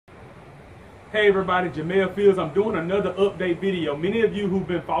Hey everybody, Jamel Fields. I'm doing another update video. Many of you who've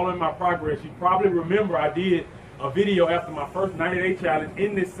been following my progress, you probably remember I did a video after my first 90-day challenge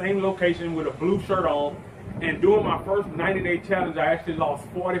in this same location with a blue shirt on. And doing my first 90-day challenge, I actually lost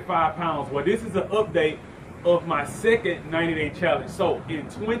 45 pounds. Well, this is an update of my second 90-day challenge. So in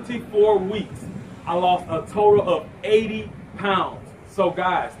 24 weeks, I lost a total of 80 pounds. So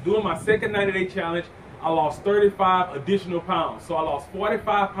guys, doing my second 90-day challenge, I lost 35 additional pounds. So I lost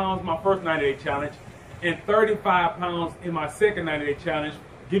 45 pounds in my first 90-day challenge and 35 pounds in my second 90-day challenge,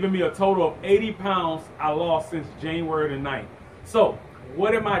 giving me a total of 80 pounds I lost since January the 9th. So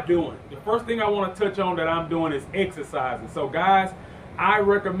what am I doing? The first thing I want to touch on that I'm doing is exercising. So guys, I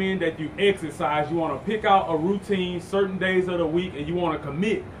recommend that you exercise. You want to pick out a routine certain days of the week, and you want to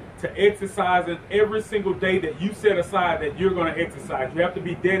commit to exercising every single day that you set aside that you're going to exercise. You have to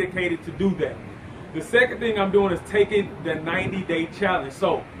be dedicated to do that. The second thing I'm doing is taking the 90-day challenge.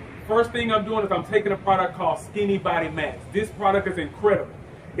 So first thing I'm doing is I'm taking a product called Skinny Body Max. This product is incredible.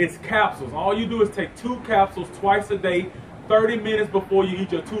 It's capsules. All you do is take 2 capsules twice a day, 30 minutes before you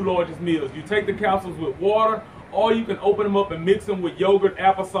eat your 2 largest meals. You take the capsules with water, or you can open them up and mix them with yogurt,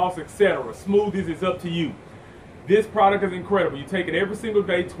 applesauce, etc. Smoothies, is up to you. This product is incredible. You take it every single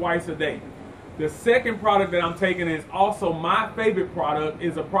day, twice a day. The second product that I'm taking is also my favorite product,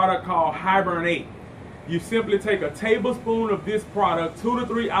 is a product called Hibernate. You simply take a tablespoon of this product 2 to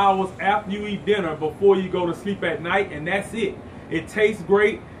 3 hours after you eat dinner before you go to sleep at night, and that's it. It tastes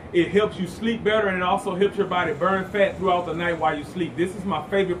great. It helps you sleep better, and it also helps your body burn fat throughout the night while you sleep. This is my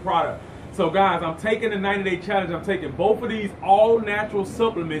favorite product. So guys, I'm taking the 90-day challenge. I'm taking both of these all-natural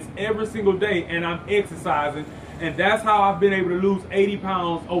supplements every single day, and I'm exercising. And that's how I've been able to lose 80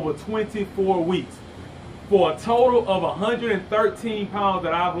 pounds over 24 weeks. For a total of 113 pounds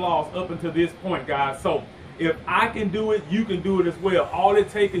that I've lost up until this point, guys. So if I can do it, you can do it as well. All it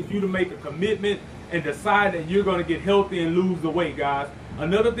takes is you to make a commitment and decide that you're going to get healthy and lose the weight, guys.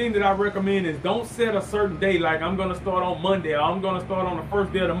 Another thing that I recommend is don't set a certain day, like I'm going to start on Monday, or I'm going to start on the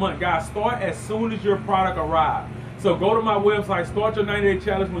first day of the month. Guys, start as soon as your product arrives. So go to my website, start your 90-day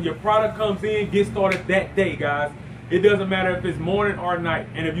challenge. When your product comes in, get started that day, guys. It doesn't matter if it's morning or night.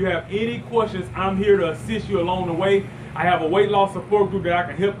 And if you have any questions, I'm here to assist you along the way. I have a weight loss support group that I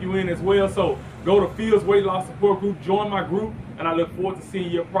can help you in as well. So go to Fields Weight Loss Support Group, join my group, and I look forward to seeing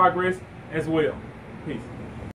your progress as well. Peace.